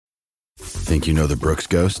Think you know the Brooks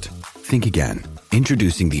Ghost? Think again.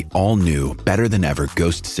 Introducing the all-new, better-than-ever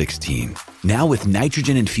Ghost 16. Now with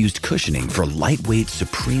nitrogen-infused cushioning for lightweight,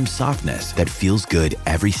 supreme softness that feels good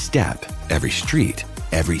every step, every street,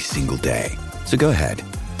 every single day. So go ahead,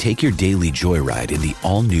 take your daily joyride in the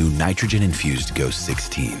all-new nitrogen-infused Ghost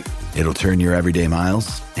 16. It'll turn your everyday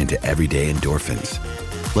miles into everyday endorphins.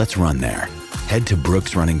 Let's run there. Head to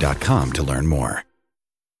brooksrunning.com to learn more.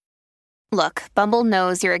 Look, Bumble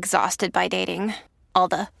knows you're exhausted by dating. All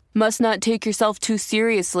the, must not take yourself too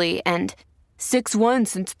seriously, and 6'1"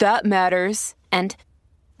 since that matters, and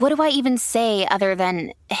what do I even say other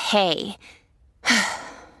than, hey?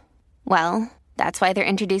 Well, that's why they're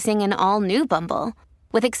introducing an all-new Bumble,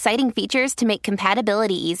 with exciting features to make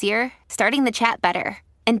compatibility easier, starting the chat better,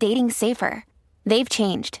 and dating safer. They've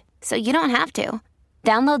changed, so you don't have to.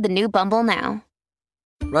 Download the new Bumble now.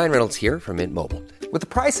 Ryan Reynolds here from Mint Mobile. With the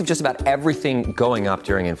price of just about everything going up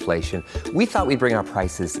during inflation, we thought we'd bring our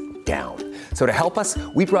prices down. So to help us,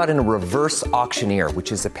 we brought in a reverse auctioneer,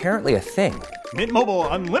 which is apparently a thing. Mint Mobile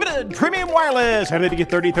Unlimited Premium Wireless. How to get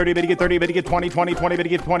 30, 30, bit to get 30, bit to get 20, 20, 20, bit to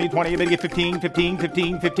get 20, 20, bit to get 15, 15,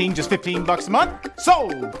 15, 15, just $15 a month?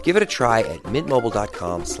 Sold! Give it a try at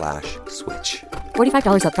mintmobile.com/switch.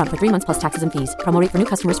 $45 up front for 3 months plus taxes and fees. Promo rate for new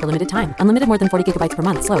customers for limited time. Unlimited more than 40 gigabytes per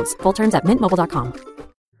month. Slows full terms at mintmobile.com.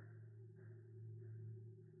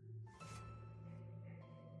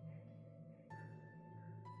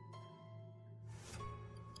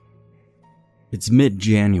 It's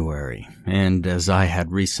mid-January, and as I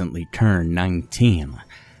had recently turned 19,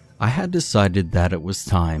 I had decided that it was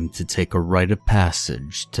time to take a rite of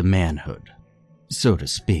passage to manhood, so to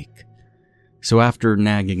speak. So after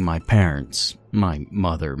nagging my parents, my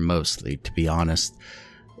mother mostly, to be honest,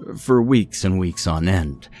 for weeks and weeks on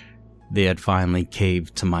end, they had finally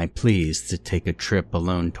caved to my pleas to take a trip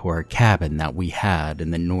alone to our cabin that we had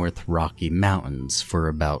in the North Rocky Mountains for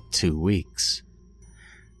about 2 weeks.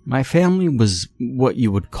 My family was what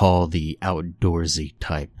you would call the outdoorsy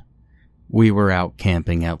type. We were out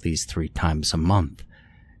camping at least 3 times a month,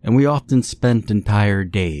 and we often spent entire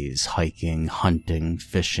days hiking, hunting,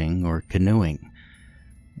 fishing, or canoeing.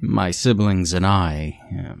 My siblings and I,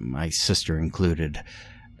 my sister included,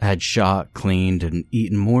 had shot, cleaned, and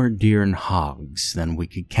eaten more deer and hogs than we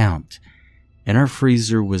could count, and our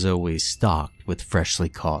freezer was always stocked with freshly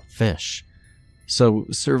caught fish. So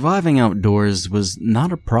surviving outdoors was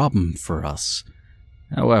not a problem for us.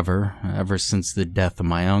 However, ever since the death of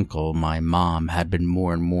my uncle, my mom had been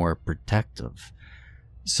more and more protective.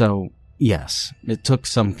 So, yes, it took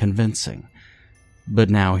some convincing. But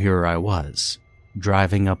now here I was,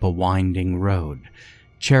 driving up a winding road,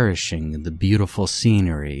 cherishing the beautiful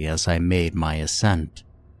scenery as I made my ascent.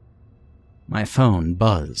 My phone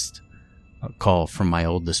buzzed. A call from my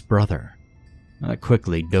oldest brother. I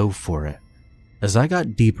quickly dove for it. As I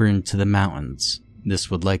got deeper into the mountains, this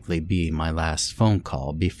would likely be my last phone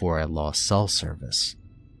call before I lost cell service.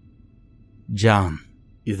 "John,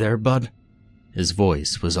 you there, bud?" His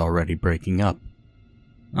voice was already breaking up.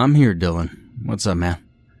 "I'm here, Dylan. What's up, man?"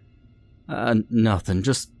 Nothing.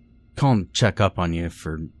 Just calling to check up on you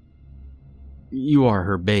for... You are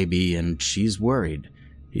her baby, and she's worried,"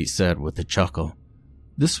 he said with a chuckle.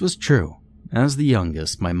 This was true. As the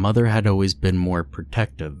youngest, my mother had always been more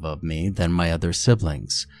protective of me than my other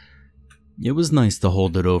siblings. It was nice to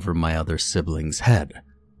hold it over my other siblings' head,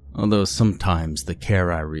 although sometimes the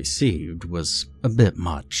care I received was a bit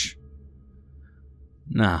much.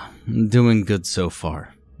 "Nah, I'm doing good so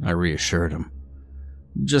far," I reassured him.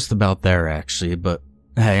 "Just about there, actually, but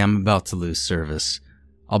hey, I'm about to lose service.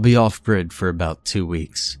 I'll be off-grid for about 2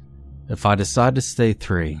 weeks. If I decide to stay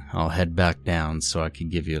 3, I'll head back down so I can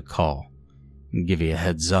give you a call. And give you a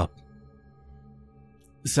heads up."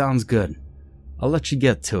 "Sounds good. I'll let you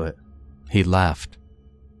get to it." He laughed.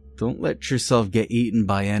 "Don't let yourself get eaten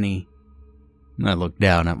by any..." I looked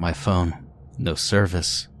down at my phone. No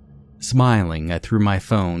service. Smiling, I threw my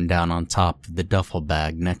phone down on top of the duffel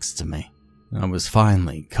bag next to me. I was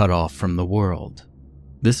finally cut off from the world.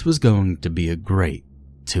 This was going to be a great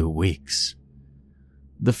 2 weeks.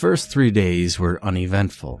 The first 3 days were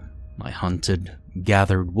uneventful. I hunted,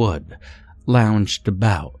 gathered wood, lounged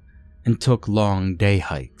about, and took long day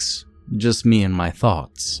hikes. Just me and my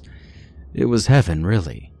thoughts. It was heaven,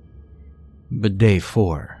 really. But day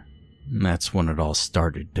 4, that's when it all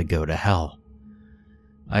started to go to hell.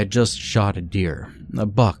 I had just shot a deer, a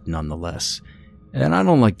buck nonetheless, and I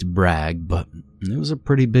don't like to brag, but it was a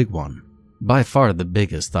pretty big one. By far the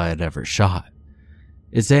biggest I had ever shot.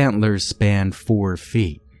 Its antlers spanned 4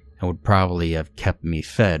 feet and would probably have kept me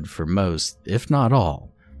fed for most, if not all,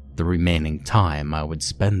 the remaining time I would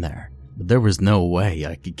spend there, but there was no way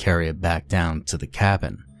I could carry it back down to the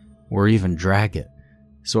cabin, or even drag it,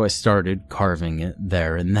 so I started carving it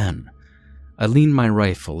there and then. I leaned my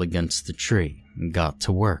rifle against the tree and got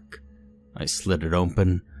to work. I slit it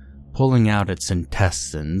open, pulling out its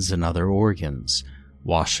intestines and other organs,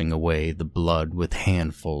 washing away the blood with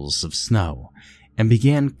handfuls of snow, and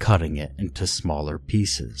began cutting it into smaller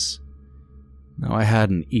pieces. Now, I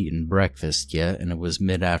hadn't eaten breakfast yet, and it was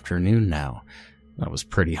mid-afternoon now. I was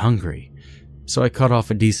pretty hungry, so I cut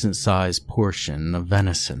off a decent-sized portion of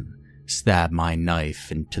venison, stabbed my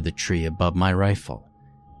knife into the tree above my rifle,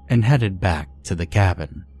 and headed back to the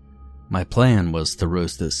cabin. My plan was to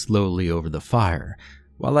roast it slowly over the fire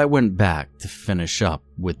while I went back to finish up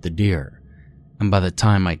with the deer, and by the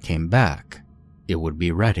time I came back, it would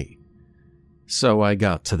be ready. So I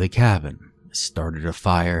got to the cabin, started a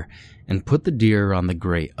fire, and put the deer on the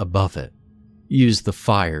grate above it, used the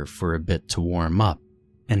fire for a bit to warm up,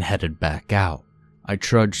 and headed back out. I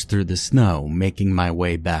trudged through the snow, making my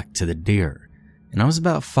way back to the deer, and I was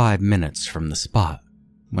about 5 minutes from the spot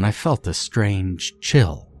when I felt a strange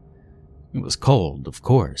chill. It was cold, of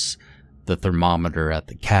course. The thermometer at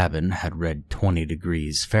the cabin had read 20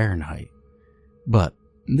 degrees Fahrenheit. But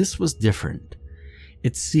this was different.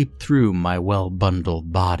 It seeped through my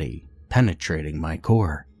well-bundled body, penetrating my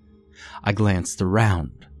core. I glanced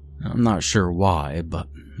around. I'm not sure why, but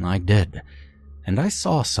I did. And I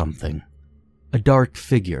saw something. A dark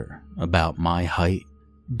figure, about my height,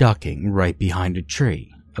 ducking right behind a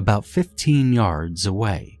tree, about 15 yards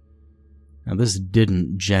away. Now, this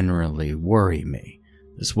didn't generally worry me.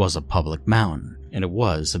 This was a public mountain, and it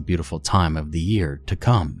was a beautiful time of the year to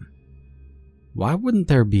come. Why wouldn't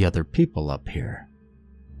there be other people up here?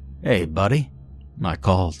 "Hey, buddy," I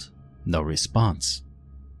called. No response.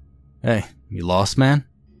 "Hey, you lost, man?"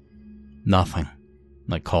 Nothing.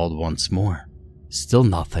 I called once more. Still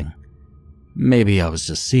nothing. Maybe I was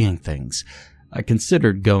just seeing things. I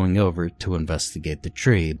considered going over to investigate the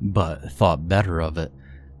tree, but thought better of it.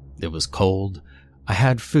 It was cold. I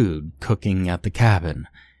had food cooking at the cabin,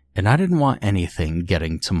 and I didn't want anything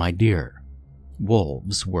getting to my deer.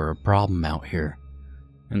 Wolves were a problem out here.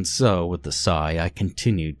 And so, with a sigh, I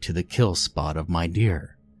continued to the kill spot of my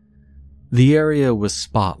deer. The area was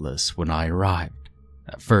spotless when I arrived.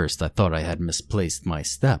 At first, I thought I had misplaced my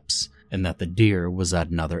steps, and that the deer was at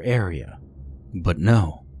another area. But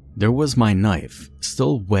no, there was my knife,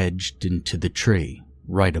 still wedged into the tree,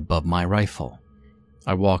 right above my rifle.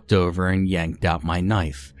 I walked over and yanked out my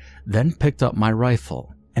knife, then picked up my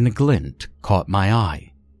rifle, and a glint caught my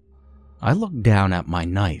eye. I looked down at my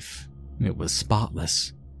knife. It was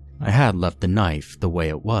spotless. I had left the knife the way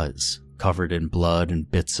it was, covered in blood and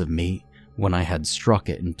bits of meat, when I had struck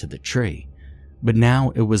it into the tree, but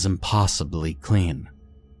now it was impossibly clean.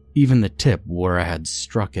 Even the tip where I had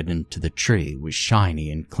struck it into the tree was shiny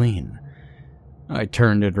and clean. I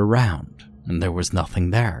turned it around, and there was nothing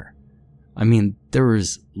there. I mean, there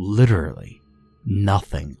was literally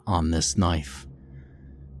nothing on this knife.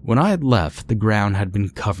 When I had left, the ground had been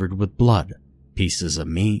covered with blood, pieces of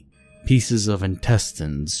meat, pieces of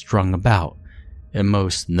intestines strung about, and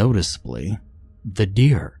most noticeably, the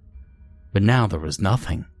deer. But now there was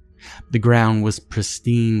nothing. The ground was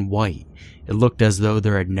pristine white. It looked as though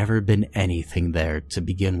there had never been anything there to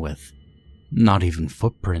begin with. Not even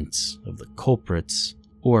footprints of the culprits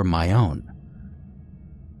or my own.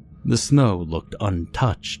 The snow looked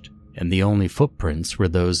untouched, and the only footprints were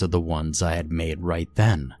those of the ones I had made right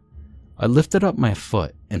then. I lifted up my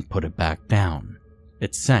foot and put it back down.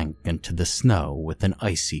 It sank into the snow with an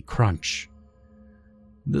icy crunch.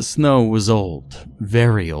 The snow was old,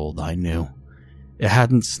 very old, I knew. It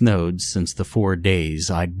hadn't snowed since the 4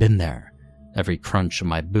 days I'd been there. Every crunch of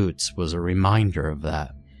my boots was a reminder of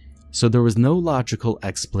that. So there was no logical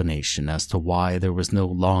explanation as to why there was no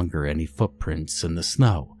longer any footprints in the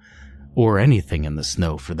snow, or anything in the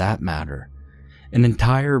snow for that matter. An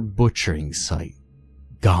entire butchering site.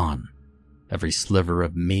 Gone. Every sliver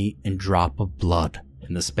of meat and drop of blood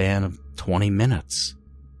in the span of 20 minutes.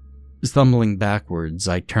 Stumbling backwards,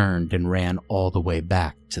 I turned and ran all the way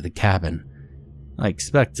back to the cabin. I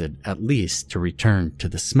expected, at least, to return to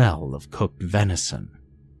the smell of cooked venison.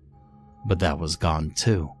 But that was gone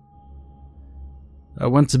too. I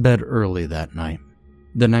went to bed early that night.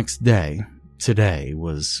 The next day, today,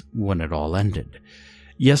 was when it all ended.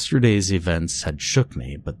 Yesterday's events had shook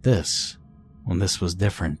me, but this was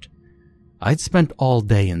different. I'd spent all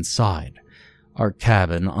day inside. Our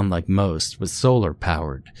cabin, unlike most, was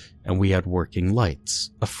solar-powered, and we had working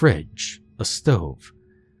lights, a fridge, a stove.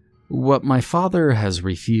 What my father has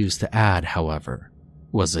refused to add, however,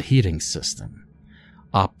 was a heating system.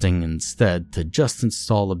 opting instead to just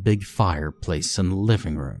install a big fireplace in the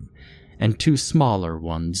living room and 2 smaller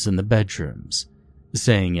ones in the bedrooms,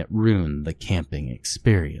 saying it ruined the camping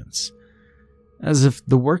experience. As if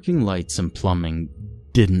the working lights and plumbing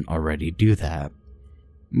didn't already do that.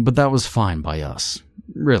 But that was fine by us,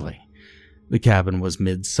 really. The cabin was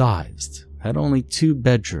mid-sized, had only 2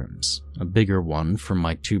 bedrooms, a bigger one for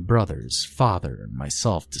my 2 brothers, father, and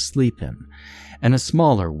myself to sleep in, and a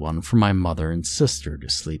smaller one for my mother and sister to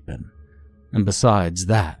sleep in. And besides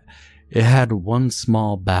that, it had 1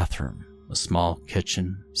 small bathroom, a small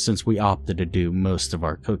kitchen, since we opted to do most of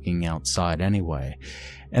our cooking outside anyway,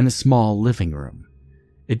 and a small living room.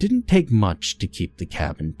 It didn't take much to keep the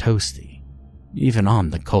cabin toasty, even on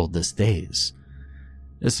the coldest days.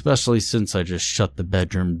 Especially since I just shut the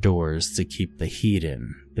bedroom doors to keep the heat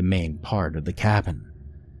in the main part of the cabin.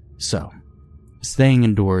 So, staying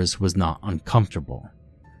indoors was not uncomfortable.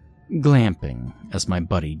 Glamping, as my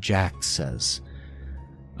buddy Jack says.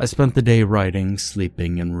 I spent the day writing,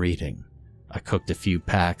 sleeping, and reading. I cooked a few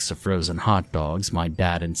packs of frozen hot dogs my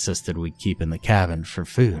dad insisted we keep in the cabin for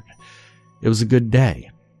food. It was a good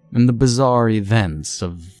day, and the bizarre events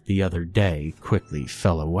of the other day quickly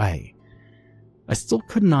fell away. I still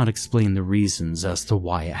could not explain the reasons as to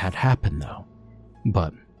why it had happened, though.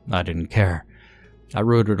 But I didn't care. I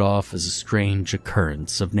wrote it off as a strange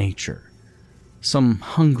occurrence of nature. Some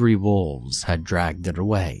hungry wolves had dragged it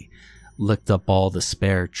away, licked up all the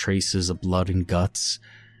spare traces of blood and guts,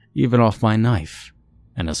 even off my knife.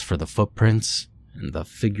 And as for the footprints and the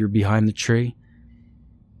figure behind the tree,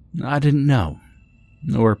 I didn't know,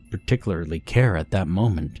 nor particularly care at that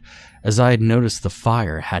moment, as I had noticed the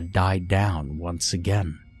fire had died down once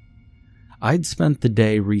again. I'd spent the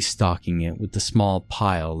day restocking it with the small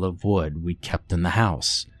pile of wood we kept in the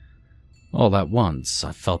house. All at once,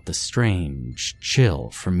 I felt the strange chill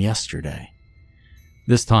from yesterday.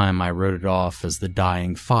 This time I wrote it off as the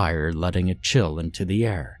dying fire letting a chill into the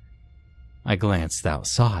air. I glanced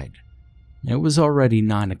outside. It was already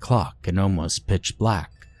 9 o'clock and almost pitch black.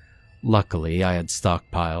 Luckily, I had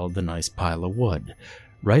stockpiled a nice pile of wood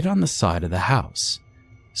right on the side of the house,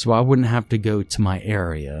 so I wouldn't have to go to my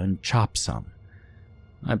area and chop some.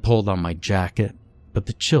 I pulled on my jacket, but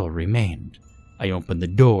the chill remained. I opened the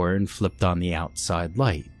door and flipped on the outside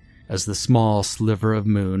light, as the small sliver of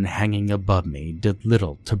moon hanging above me did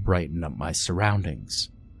little to brighten up my surroundings.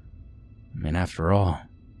 And after all,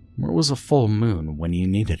 where was a full moon when you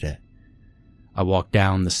needed it? I walked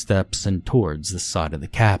down the steps and towards the side of the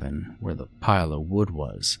cabin where the pile of wood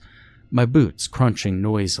was, my boots crunching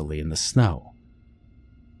noisily in the snow.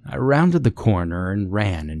 I rounded the corner and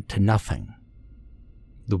ran into nothing.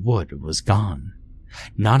 The wood was gone.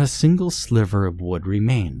 Not a single sliver of wood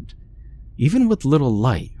remained. Even with little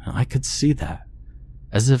light, I could see that,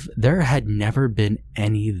 as if there had never been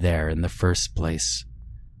any there in the first place.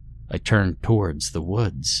 I turned towards the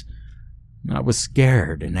woods. I was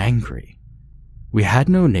scared and angry. We had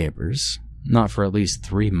no neighbors, not for at least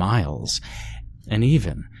 3 miles, and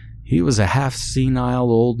even he was a half-senile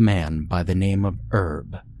old man by the name of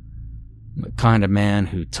Herb. The kind of man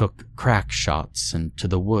who took crack shots into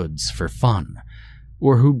the woods for fun,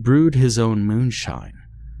 or who brewed his own moonshine.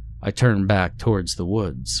 I turned back towards the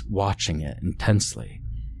woods, watching it intensely.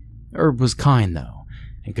 Herb was kind, though,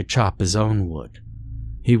 and could chop his own wood.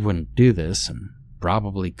 He wouldn't do this, and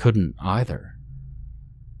probably couldn't either.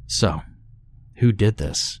 So, who did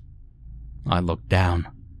this? I looked down.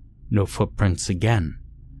 No footprints again.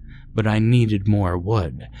 But I needed more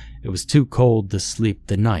wood. It was too cold to sleep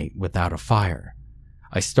the night without a fire.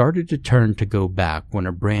 I started to turn to go back when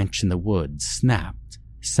a branch in the woods snapped,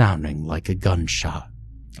 sounding like a gunshot.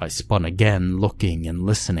 I spun again, looking and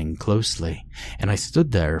listening closely, and I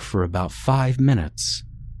stood there for about 5 minutes.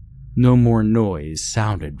 No more noise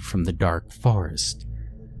sounded from the dark forest.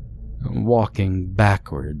 Walking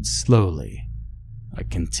backwards slowly, I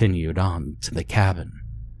continued on to the cabin.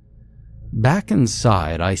 Back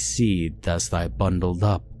inside, I seethed as I bundled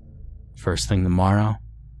up. First thing tomorrow,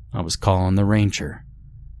 I was calling the ranger.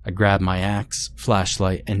 I grabbed my axe,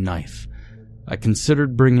 flashlight, and knife. I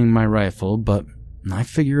considered bringing my rifle, but I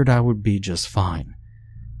figured I would be just fine.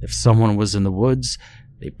 If someone was in the woods,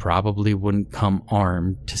 they probably wouldn't come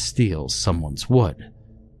armed to steal someone's wood.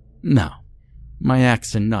 No, my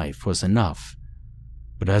axe and knife was enough.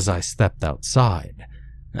 But as I stepped outside,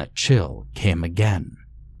 that chill came again.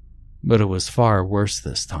 But it was far worse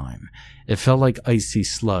this time. It felt like icy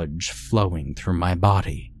sludge flowing through my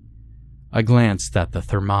body. I glanced at the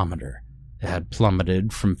thermometer. It had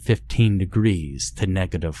plummeted from 15 degrees to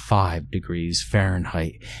 -5 degrees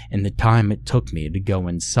Fahrenheit in the time it took me to go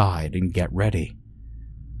inside and get ready.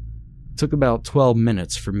 took about 12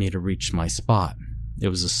 minutes for me to reach my spot. It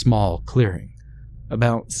was a small clearing.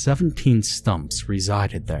 About 17 stumps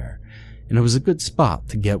resided there, and it was a good spot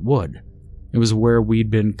to get wood. It was where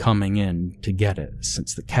we'd been coming in to get it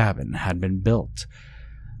since the cabin had been built.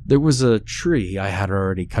 There was a tree I had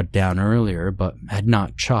already cut down earlier, but had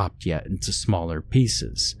not chopped yet into smaller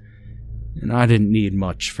pieces. And I didn't need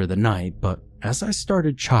much for the night, but as I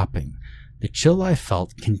started chopping, the chill I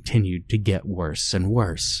felt continued to get worse and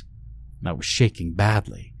worse. I was shaking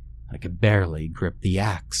badly. I could barely grip the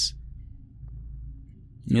axe.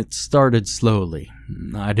 It started slowly.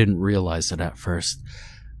 I didn't realize it at first,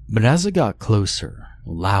 but as it got closer,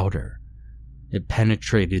 louder, it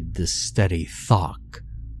penetrated the steady thwack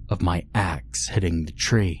of my axe hitting the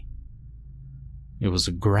tree. It was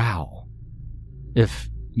a growl.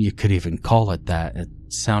 If you could even call it that, it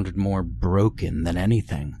sounded more broken than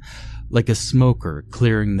anything, like a smoker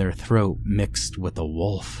clearing their throat mixed with a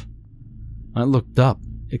wolf. I looked up,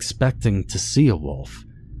 expecting to see a wolf,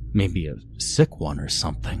 maybe a sick one or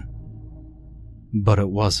something. But it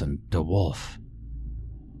wasn't a wolf.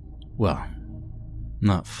 Well,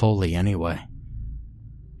 not fully anyway.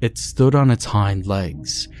 It stood on its hind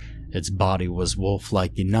legs. Its body was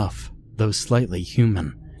wolf-like enough, though slightly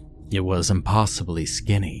human. It was impossibly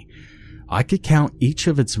skinny. I could count each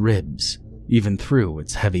of its ribs, even through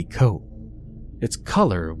its heavy coat. Its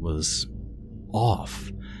color was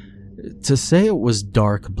off. To say it was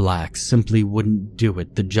dark black simply wouldn't do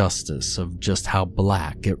it the justice of just how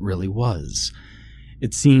black it really was.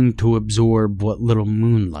 It seemed to absorb what little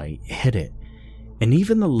moonlight hit it, and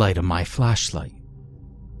even the light of my flashlight.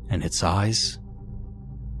 And its eyes?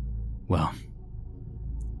 Well,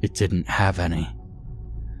 it didn't have any.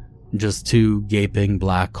 Just two gaping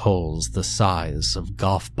black holes the size of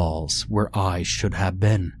golf balls where eyes should have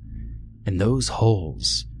been. And those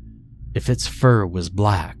holes, if its fur was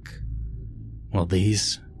black, well,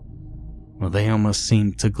 they almost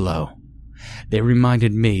seemed to glow. They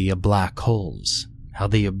reminded me of black holes, how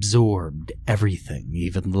they absorbed everything,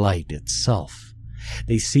 even light itself.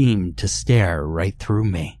 They seemed to stare right through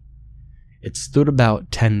me. It stood about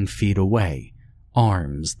 10 feet away,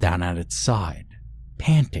 arms down at its side,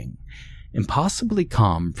 panting, impossibly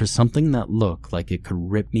calm for something that looked like it could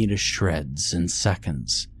rip me to shreds in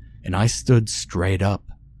seconds. And I stood straight up.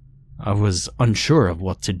 I was unsure of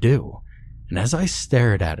what to do, and as I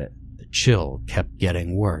stared at it, the chill kept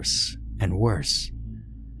getting worse and worse.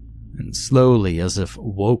 And slowly, as if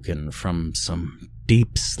woken from some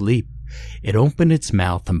deep sleep, it opened its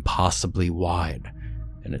mouth impossibly wide,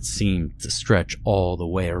 and it seemed to stretch all the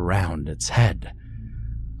way around its head.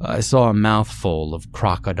 I saw a mouthful of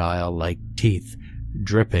crocodile-like teeth,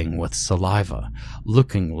 dripping with saliva,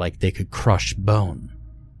 looking like they could crush bone.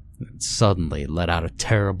 It suddenly let out a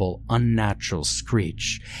terrible, unnatural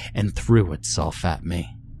screech and threw itself at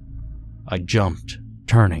me. I jumped,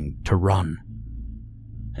 turning to run.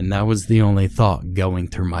 And that was the only thought going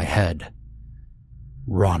through my head.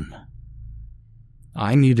 Run.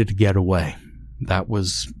 I needed to get away. That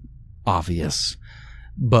was obvious.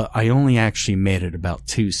 But I only actually made it about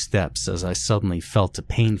 2 steps as I suddenly felt a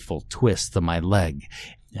painful twist of my leg,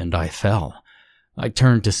 and I fell. I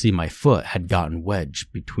turned to see my foot had gotten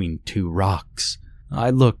wedged between 2 rocks. I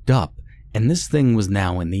looked up, and this thing was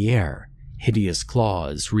now in the air, hideous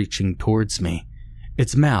claws reaching towards me.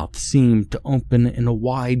 Its mouth seemed to open in a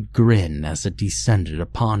wide grin as it descended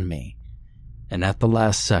upon me. And at the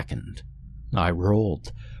last second, I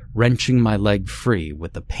rolled, wrenching my leg free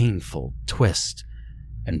with a painful twist,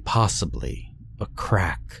 and possibly a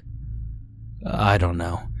crack. I don't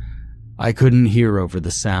know. I couldn't hear over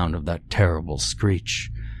the sound of that terrible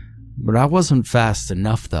screech. But I wasn't fast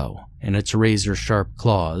enough, though, and its razor-sharp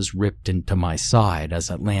claws ripped into my side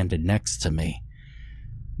as it landed next to me.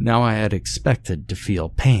 Now I had expected to feel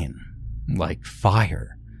pain, like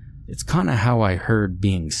fire. It's kinda how I heard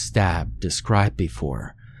being stabbed described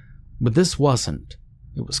before. But this wasn't.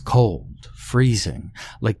 It was cold, freezing,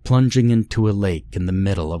 like plunging into a lake in the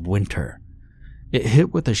middle of winter. It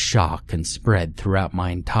hit with a shock and spread throughout my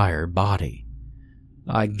entire body.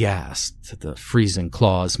 I gasped. The freezing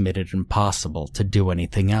claws made it impossible to do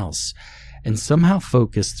anything else, and somehow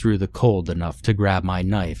focused through the cold enough to grab my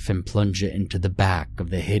knife and plunge it into the back of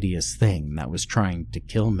the hideous thing that was trying to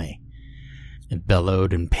kill me. It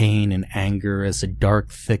bellowed in pain and anger as a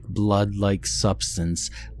dark, thick blood-like substance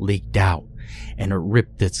leaked out, and it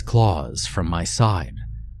ripped its claws from my side.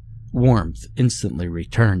 Warmth instantly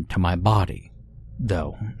returned to my body,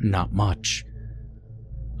 though not much.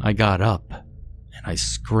 I got up, and I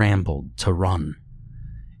scrambled to run.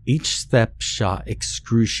 Each step shot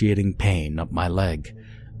excruciating pain up my leg,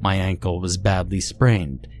 My ankle was badly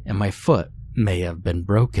sprained, and my foot may have been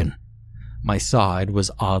broken. My side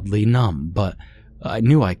was oddly numb, but I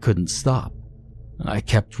knew I couldn't stop. I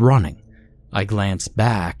kept running. I glanced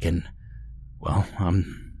back and, well,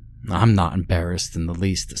 I'm not embarrassed in the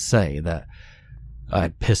least to say that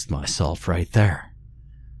I'd pissed myself right there.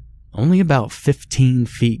 Only about 15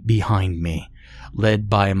 feet behind me, led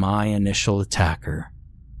by my initial attacker,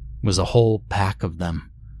 was a whole pack of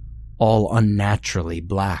them, all unnaturally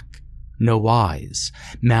black, no eyes,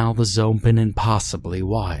 mouths open and possibly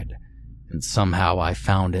wide. And somehow I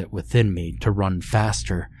found it within me to run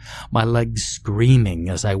faster, my legs screaming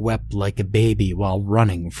as I wept like a baby while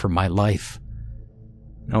running for my life.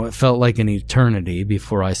 Now it felt like an eternity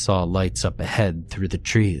before I saw lights up ahead through the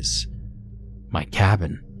trees. My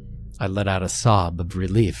cabin. I let out a sob of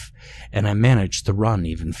relief, and I managed to run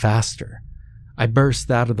even faster. I burst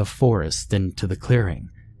out of the forest into the clearing,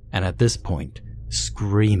 and at this point,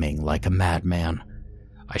 screaming like a madman.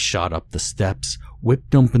 I shot up the steps,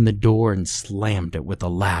 whipped open the door, and slammed it with a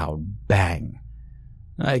loud bang.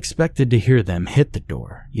 I expected to hear them hit the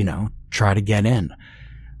door, try to get in,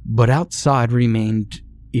 but outside remained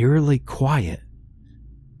eerily quiet.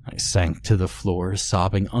 I sank to the floor,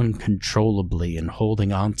 sobbing uncontrollably and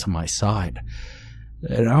holding on to my side,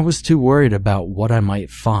 and I was too worried about what I might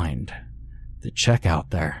find to check out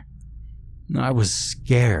there. I was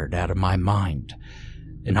scared out of my mind,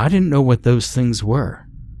 and I didn't know what those things were.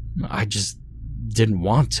 I just didn't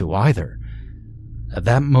want to either. At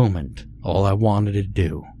that moment, all I wanted to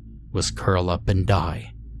do was curl up and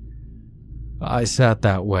die. I sat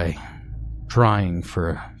that way, trying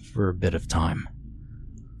for a bit of time.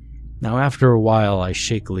 Now, after a while, I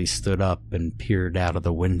shakily stood up and peered out of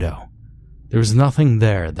the window. There was nothing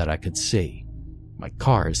there that I could see. My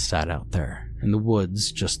cars sat out there, in the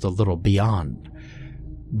woods just a little beyond.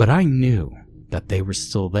 But I knew that they were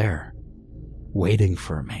still there, waiting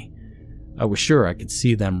for me. I was sure I could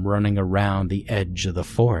see them running around the edge of the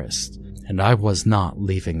forest, and I was not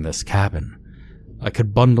leaving this cabin. I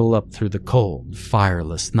could bundle up through the cold,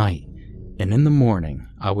 fireless night, and in the morning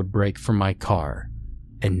I would break from my car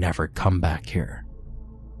and never come back here.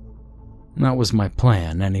 That was my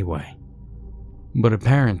plan anyway. But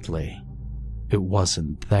apparently, it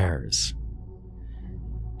wasn't theirs.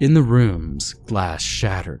 In the rooms, glass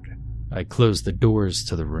shattered. I closed the doors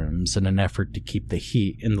to the rooms in an effort to keep the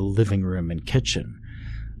heat in the living room and kitchen.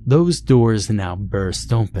 Those doors now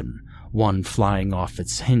burst open, one flying off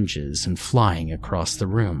its hinges and flying across the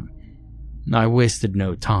room. I wasted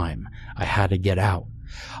no time. I had to get out.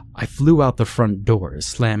 I flew out the front door,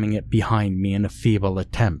 slamming it behind me in a feeble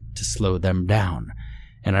attempt to slow them down,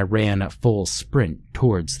 and I ran at full sprint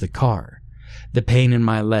towards the car. The pain in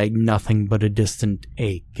my leg nothing but a distant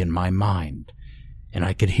ache in my mind, and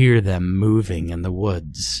I could hear them moving in the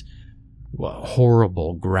woods.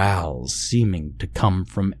 Horrible growls seeming to come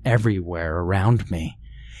from everywhere around me,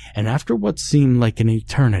 and after what seemed like an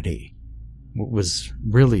eternity, what was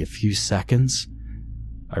really a few seconds,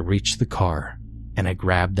 I reached the car and I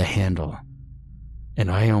grabbed the handle,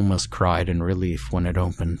 and I almost cried in relief when it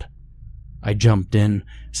opened. I jumped in,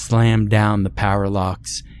 slammed down the power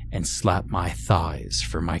locks, and slapped my thighs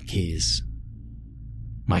for my keys.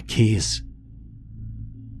 My keys.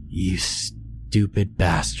 You stupid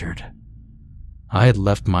bastard. I had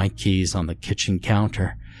left my keys on the kitchen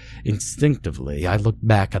counter. Instinctively, I looked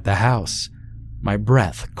back at the house. My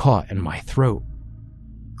breath caught in my throat.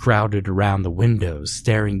 Crowded around the windows,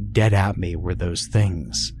 staring dead at me were those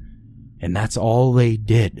things. And that's all they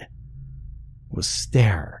did, was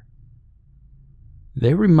stare.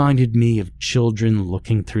 They reminded me of children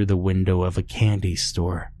looking through the window of a candy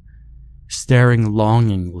store, staring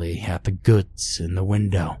longingly at the goods in the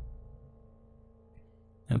window.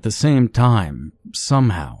 At the same time,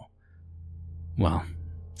 somehow,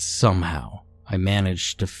 I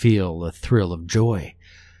managed to feel a thrill of joy.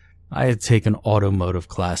 I had taken automotive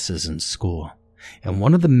classes in school, and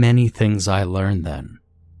one of the many things I learned then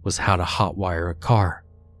was how to hotwire a car.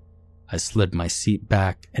 I slid my seat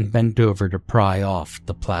back and bent over to pry off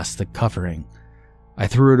the plastic covering. I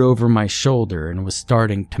threw it over my shoulder and was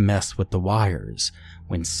starting to mess with the wires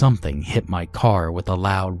when something hit my car with a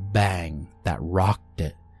loud bang that rocked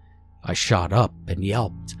it. I shot up and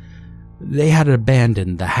yelped. They had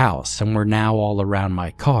abandoned the house and were now all around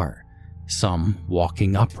my car, some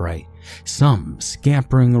walking upright, some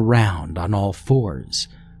scampering around on all fours.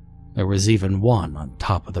 There was even one on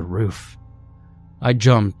top of the roof. I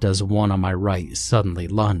jumped as one on my right suddenly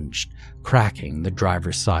lunged, cracking the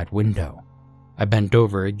driver's side window. I bent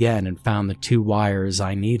over again and found the two wires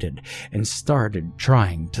I needed and started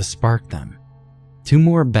trying to spark them. 2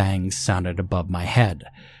 more bangs sounded above my head.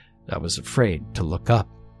 I was afraid to look up.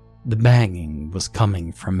 The banging was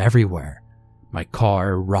coming from everywhere, my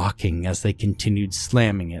car rocking as they continued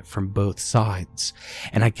slamming it from both sides,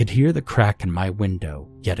 and I could hear the crack in my window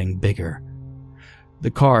getting bigger.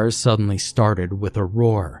 The car suddenly started with a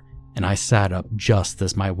roar, and I sat up just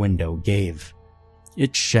as my window gave.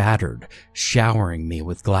 It shattered, showering me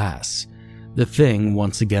with glass. The thing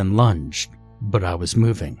once again lunged, but I was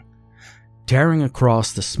moving. Tearing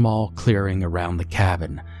across the small clearing around the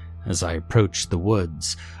cabin, as I approached the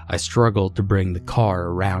woods, I struggled to bring the car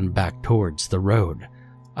around back towards the road.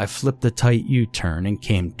 I flipped a tight U-turn and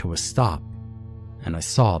came to a stop, and I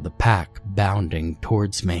saw the pack bounding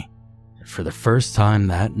towards me. For the first time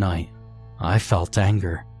that night, I felt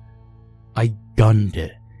anger. I gunned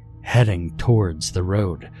it, heading towards the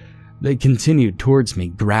road. They continued towards me,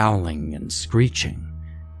 growling and screeching,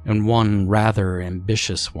 and one rather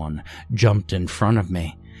ambitious one jumped in front of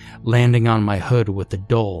me, landing on my hood with a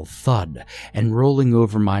dull thud and rolling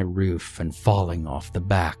over my roof and falling off the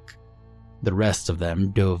back. The rest of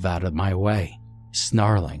them dove out of my way,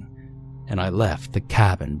 snarling, and I left the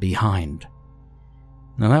cabin behind.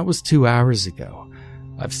 Now that was 2 hours ago.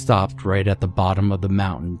 I've stopped right at the bottom of the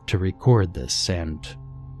mountain to record this and,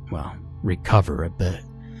 well, recover a bit.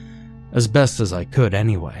 As best as I could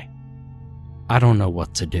anyway. I don't know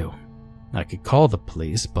what to do. I could call the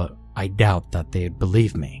police, but I doubt that they'd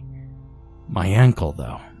believe me. My ankle,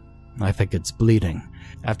 though, I think it's bleeding.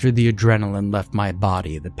 After the adrenaline left my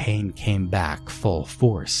body, the pain came back full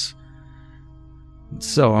force.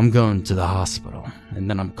 So I'm going to the hospital, and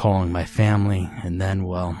then I'm calling my family, and then,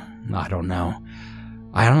 well, I don't know.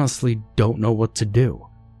 I honestly don't know what to do,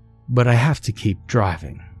 but I have to keep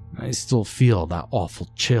driving. I still feel that awful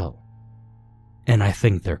chill, and I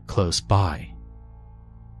think they're close by.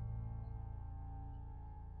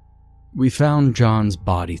 We found John's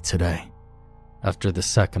body today. After the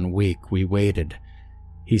second week, we waited.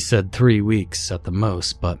 He said 3 weeks at the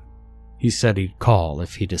most, but he said he'd call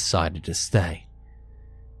if he decided to stay.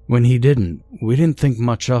 When he didn't, we didn't think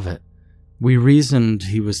much of it. We reasoned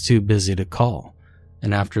he was too busy to call,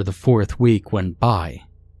 and after the 4th week went by,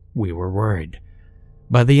 we were worried.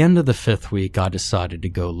 By the end of the 5th week, I decided to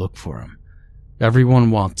go look for him.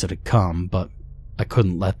 Everyone wanted to come, but I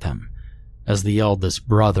couldn't let them. As the eldest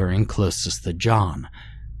brother and closest to John,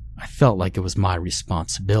 I felt like it was my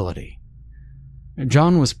responsibility.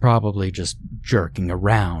 John was probably just jerking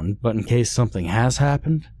around, but in case something has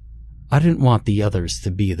happened, I didn't want the others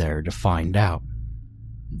to be there to find out.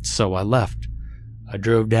 So I left. I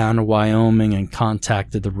drove down to Wyoming and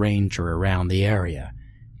contacted the ranger around the area.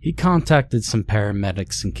 He contacted some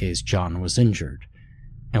paramedics in case John was injured,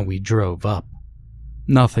 and we drove up.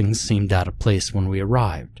 Nothing seemed out of place when we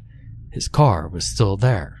arrived. His car was still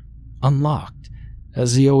there, unlocked,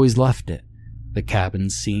 as he always left it. The cabin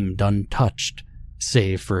seemed untouched,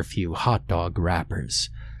 save for a few hot dog wrappers,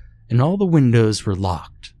 and all the windows were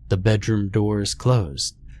locked, the bedroom doors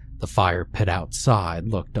closed. The fire pit outside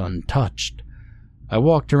looked untouched. I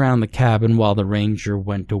walked around the cabin while the ranger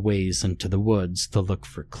went a ways into the woods to look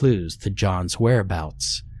for clues to John's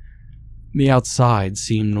whereabouts. The outside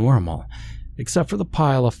seemed normal, except for the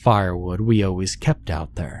pile of firewood we always kept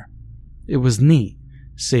out there. It was neat,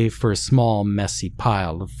 save for a small, messy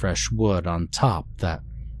pile of fresh wood on top that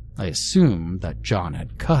I assumed that John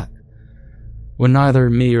had cut. When neither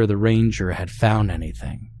me or the ranger had found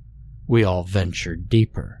anything, we all ventured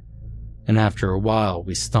deeper, and after a while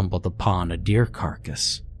we stumbled upon a deer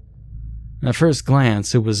carcass. At first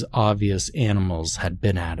glance, it was obvious animals had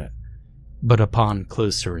been at it, but upon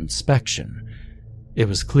closer inspection, it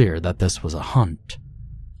was clear that this was a hunt.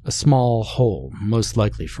 A small hole, most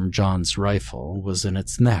likely from John's rifle, was in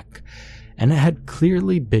its neck, and it had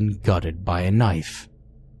clearly been gutted by a knife.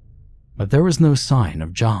 But there was no sign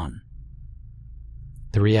of John.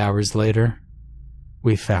 3 hours later,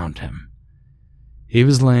 we found him. He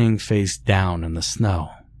was laying face down in the snow.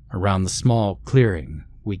 Around the small clearing,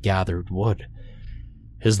 we gathered wood.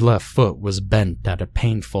 His left foot was bent at a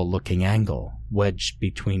painful-looking angle, wedged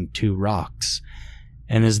between 2 rocks,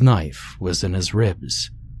 and his knife was in his ribs.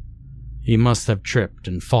 He must have tripped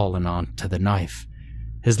and fallen onto the knife.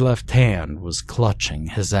 His left hand was clutching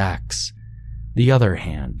his axe. The other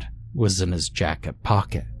hand was in his jacket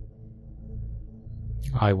pocket.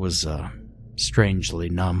 I was, strangely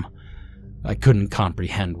numb. I couldn't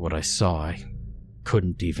comprehend what I saw. I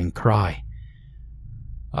couldn't even cry.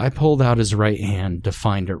 I pulled out his right hand to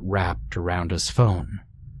find it wrapped around his phone.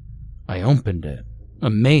 I opened it,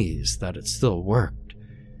 amazed that it still worked.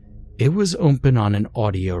 It was open on an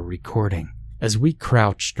audio recording. As we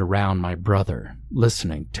crouched around my brother,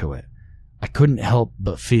 listening to it, I couldn't help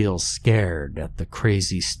but feel scared at the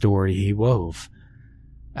crazy story he wove.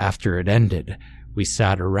 After it ended, we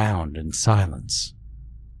sat around in silence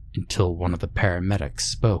until one of the paramedics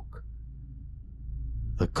spoke.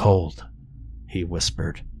 "The cold," he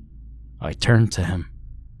whispered. I turned to him.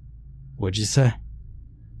 "What'd you say?"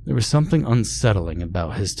 There was something unsettling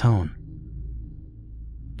about his tone.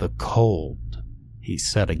 "The cold," he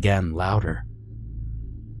said again, louder.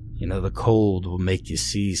 "You know, the cold will make you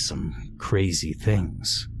see some crazy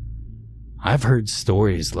things. I've heard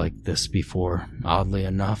stories like this before, oddly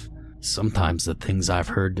enough. Sometimes the things I've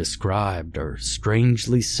heard described are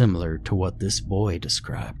strangely similar to what this boy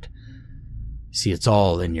described. See, it's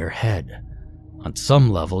all in your head. On some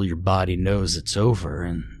level, your body knows it's over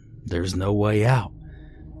and there's no way out.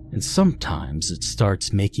 And sometimes it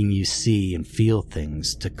starts making you see and feel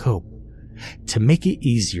things to cope, to make it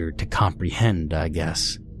easier to comprehend, I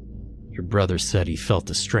guess. Your brother said he felt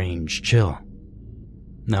a strange chill.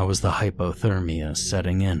 That was the hypothermia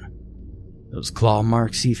setting in. Those claw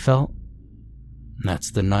marks he felt?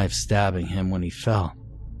 That's the knife stabbing him when he fell."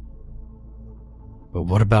 "But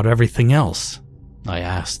what about everything else?" I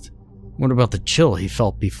asked. "What about the chill he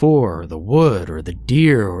felt before, or the wood, or the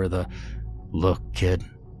deer, or the—" "Look, kid,"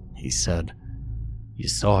 he said. "You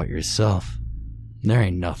saw it yourself. There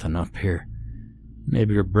ain't nothing up here.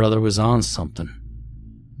 Maybe your brother was on something."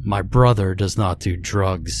 "My brother does not do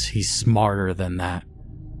drugs. He's smarter than that."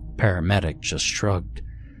 Paramedic just shrugged.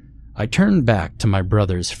 I turned back to my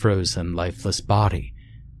brother's frozen, lifeless body.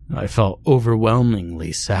 I felt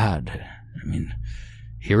overwhelmingly sad. I mean,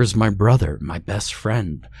 here's my brother, my best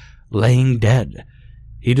friend, laying dead.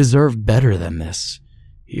 He deserved better than this.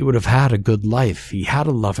 He would have had a good life. He had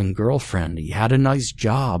a loving girlfriend. He had a nice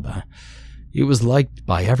job. He was liked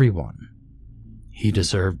by everyone. He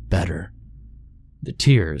deserved better. The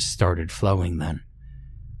tears started flowing then.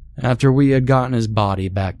 After we had gotten his body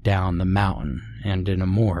back down the mountain and in a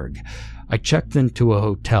morgue, I checked into a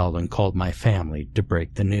hotel and called my family to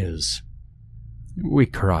break the news. We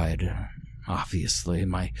cried, obviously,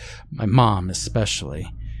 my mom especially.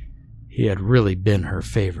 He had really been her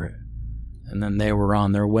favorite. And then they were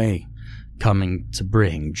on their way, coming to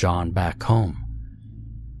bring John back home.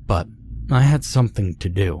 But I had something to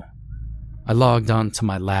do. I logged onto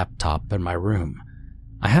my laptop in my room.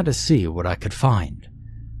 I had to see what I could find.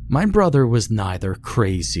 My brother was neither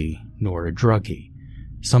crazy nor a druggie.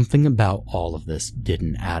 Something about all of this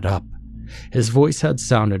didn't add up. His voice had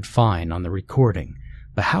sounded fine on the recording,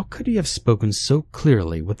 but how could he have spoken so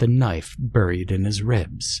clearly with a knife buried in his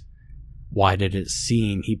ribs? Why did it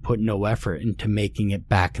seem he put no effort into making it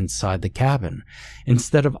back inside the cabin,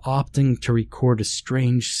 instead of opting to record a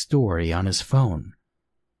strange story on his phone?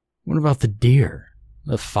 What about the deer,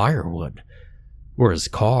 the firewood, or his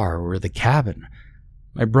car, or the cabin?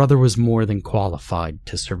 My brother was more than qualified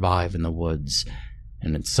to survive in the woods,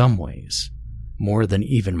 and in some ways, more than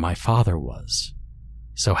even my father was.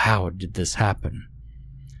 So how did this happen?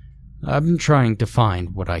 I've been trying to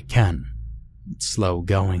find what I can. It's slow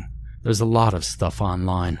going. There's a lot of stuff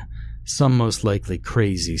online, some most likely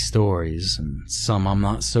crazy stories, and some I'm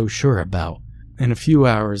not so sure about. In a few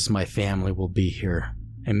hours, my family will be here,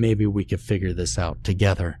 and maybe we could figure this out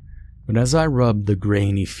together. But as I rub the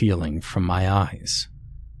grainy feeling from my eyes,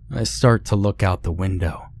 I start to look out the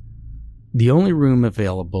window. The only room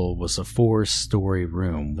available was a 4-story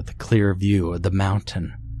room with a clear view of the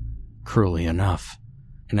mountain, cruelly enough.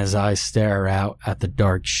 And as I stare out at the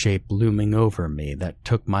dark shape looming over me that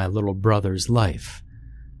took my little brother's life,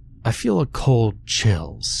 I feel a cold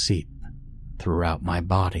chill seep throughout my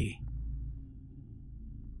body.